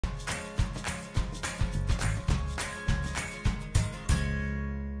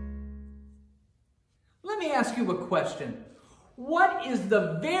me ask you a question. What is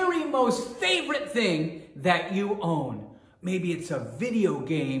the very most favorite thing that you own? Maybe it's a video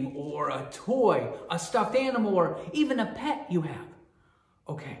game or a toy, a stuffed animal, or even a pet you have.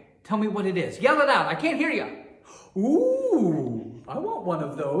 Okay, tell me what it is. Yell it out. I can't hear you. Ooh, I want one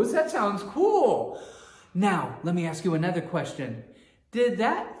of those. That sounds cool. Now, let me ask you another question. Did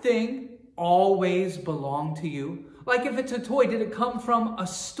that thing always belong to you? Like if it's a toy, did it come from a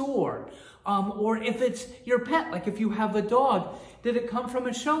store? Or if it's your pet, like if you have a dog, did it come from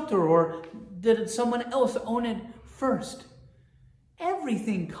a shelter or did someone else own it first?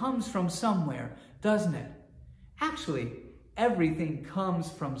 Everything comes from somewhere, doesn't it? Actually, everything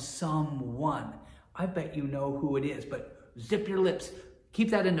comes from someone. I bet you know who it is, but zip your lips.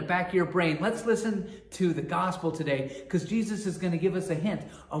 Keep that in the back of your brain. Let's listen to the gospel today because Jesus is going to give us a hint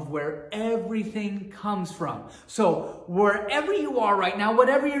of where everything comes from. So wherever you are right now,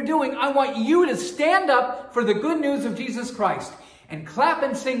 whatever you're doing, I want you to stand up for the good news of Jesus Christ and clap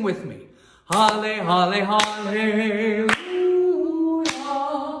and sing with me. Halle, halle, hallelujah.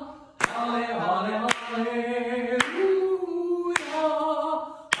 Halle, halle, hallelujah.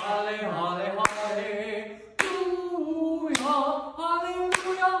 Halle, halle, hallelujah.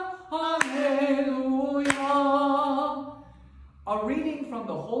 Hallelujah. A reading from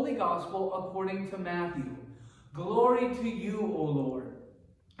the Holy Gospel according to Matthew. Glory to you, O Lord.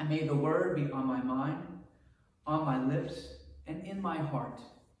 And may the word be on my mind, on my lips, and in my heart.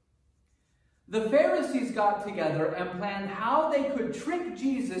 The Pharisees got together and planned how they could trick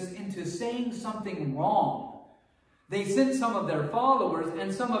Jesus into saying something wrong. They sent some of their followers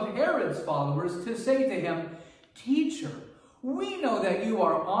and some of Herod's followers to say to him, "Teacher, we know that you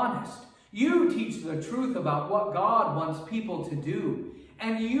are honest. You teach the truth about what God wants people to do,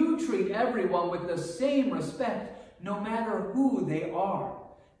 and you treat everyone with the same respect, no matter who they are.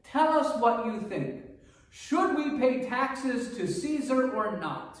 Tell us what you think. Should we pay taxes to Caesar or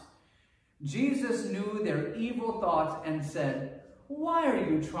not?" Jesus knew their evil thoughts and said, "Why are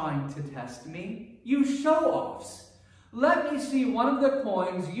you trying to test me? You show-offs. Let me see one of the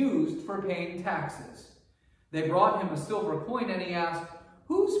coins used for paying taxes." They brought him a silver coin, and he asked,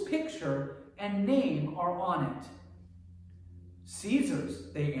 "Whose picture and name are on it?"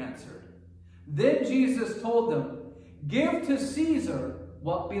 "Caesar's," they answered. Then Jesus told them, "Give to Caesar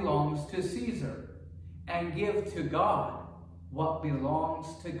what belongs to Caesar, and give to God what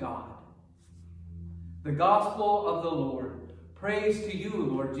belongs to God." The Gospel of the Lord. Praise to you,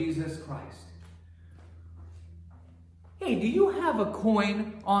 Lord Jesus Christ. Hey, do you have a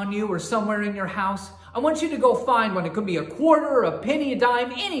coin on you or somewhere in your house? I want you to go find one. It could be a quarter, a penny, a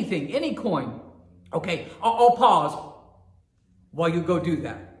dime, anything, any coin. Okay, I'll pause while you go do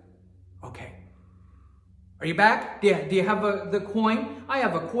that. Okay. Are you back? Do you have the coin? I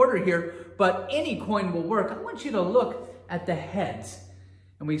have a quarter here, but any coin will work. I want you to look at the heads.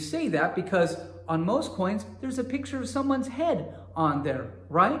 And we say that because on most coins, there's a picture of someone's head on there,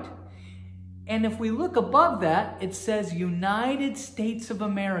 right? And if we look above that, it says United States of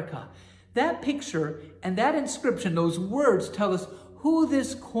America. That picture and that inscription, those words tell us who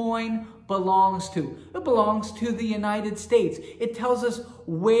this coin belongs to. It belongs to the United States. It tells us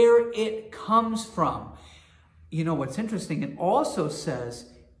where it comes from. You know what's interesting? It also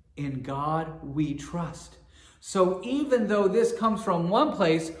says, "In God we trust." So even though this comes from one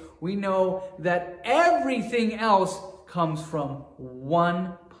place, we know that everything else comes from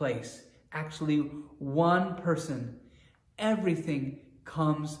one place. Actually, one person. Everything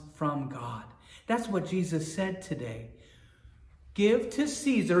comes from God. That's what Jesus said today. Give to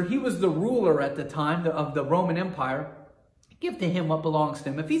Caesar. He was the ruler at the time of the Roman Empire. Give to him what belongs to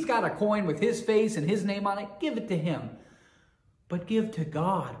him. If he's got a coin with his face and his name on it, give it to him. But give to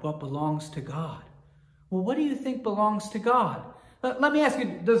God what belongs to God. Well, what do you think belongs to God? Let me ask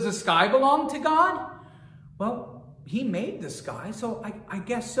you, does the sky belong to God? Well, he made the sky, so I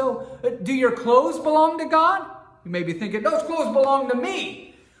guess so. Do your clothes belong to God? You may be thinking, those clothes belong to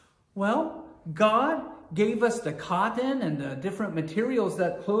me. Well, God gave us the cotton and the different materials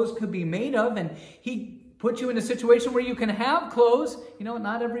that clothes could be made of, and he put you in a situation where you can have clothes. You know,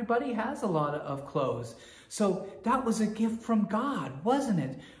 not everybody has a lot of clothes. So that was a gift from God, wasn't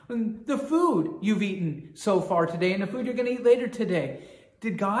it? And the food you've eaten so far today and the food you're going to eat later today,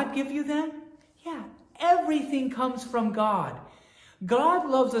 did God give you that? Yeah, everything comes from God. God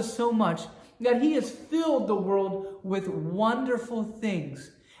loves us so much that he has filled the world with wonderful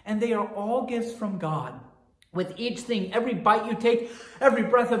things, and they are all gifts from God. With each thing, every bite you take, every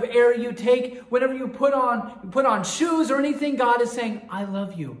breath of air you take, whenever you put on shoes or anything, God is saying, I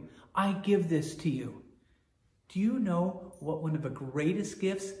love you. I give this to you. Do you know what one of the greatest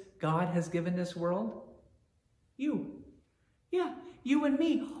gifts God has given this world? You. Yeah, you and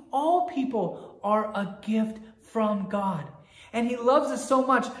me. All people are a gift from God. And he loves us so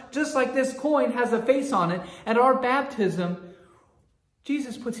much, just like this coin has a face on it. At our baptism,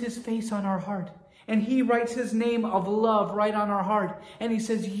 Jesus puts his face on our heart. And he writes his name of love right on our heart. And he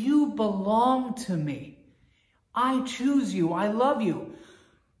says, you belong to me. I choose you. I love you.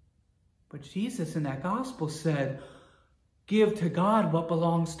 But Jesus in that gospel said, give to God what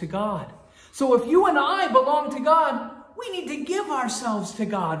belongs to God. So if you and I belong to God, we need to give ourselves to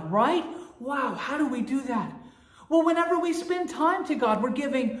God, right? Wow, how do we do that? Well, whenever we spend time to God, we're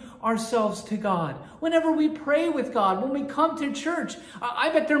giving ourselves to God. Whenever we pray with God, when we come to church, I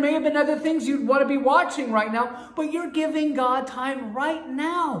bet there may have been other things you'd want to be watching right now, but you're giving God time right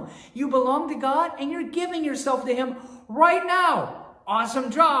now. You belong to God and you're giving yourself to him right now.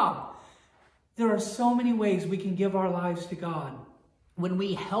 Awesome job. There are so many ways we can give our lives to God. When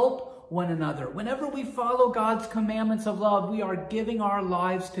we help one another, whenever we follow God's commandments of love, we are giving our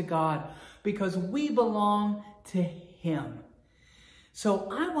lives to God because we belong to him. So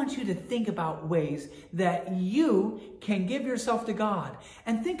I want you to think about ways that you can give yourself to God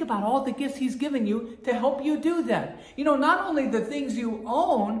and think about all the gifts he's given you to help you do that. You know, not only the things you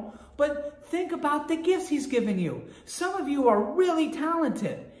own, but think about the gifts he's given you. Some of you are really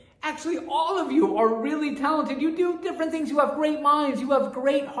talented. Actually, all of you are really talented. You do different things. You have great minds. You have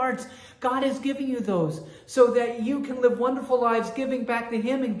great hearts. God is giving you those so that you can live wonderful lives, giving back to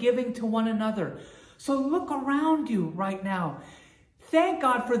him and giving to one another. So look around you right now. Thank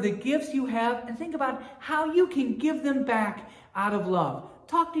God for the gifts you have and think about how you can give them back out of love.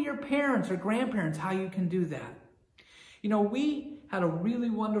 Talk to your parents or grandparents how you can do that. You know, we had a really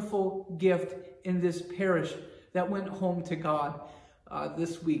wonderful gift in this parish that went home to God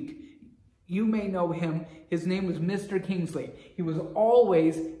this week. You may know him. His name was Mr. Kingsley. He was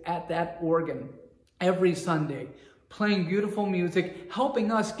always at that organ every Sunday, playing beautiful music,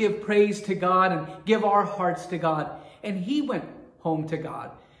 helping us give praise to God and give our hearts to God. And he went home to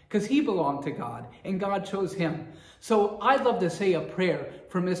God because he belonged to God and God chose him. So I'd love to say a prayer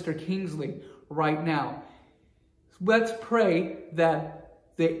for Mr. Kingsley right now. Let's pray that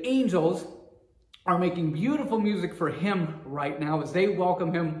the angels are making beautiful music for him right now as they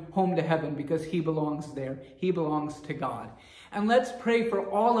welcome him home to heaven because he belongs there. He belongs to God. And let's pray for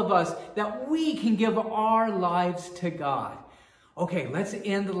all of us that we can give our lives to God. Okay, let's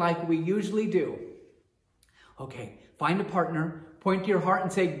end like we usually do. Okay, find a partner, point to your heart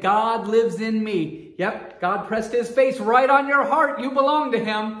and say, God lives in me. Yep, God pressed his face right on your heart. You belong to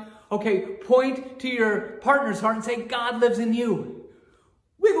him. Okay, point to your partner's heart and say, God lives in you.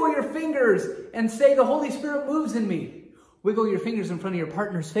 Wiggle your fingers and say, the Holy Spirit moves in me. Wiggle your fingers in front of your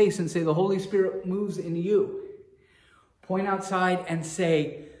partner's face and say, the Holy Spirit moves in you. Point outside and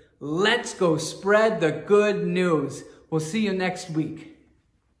say, let's go spread the good news. We'll see you next week.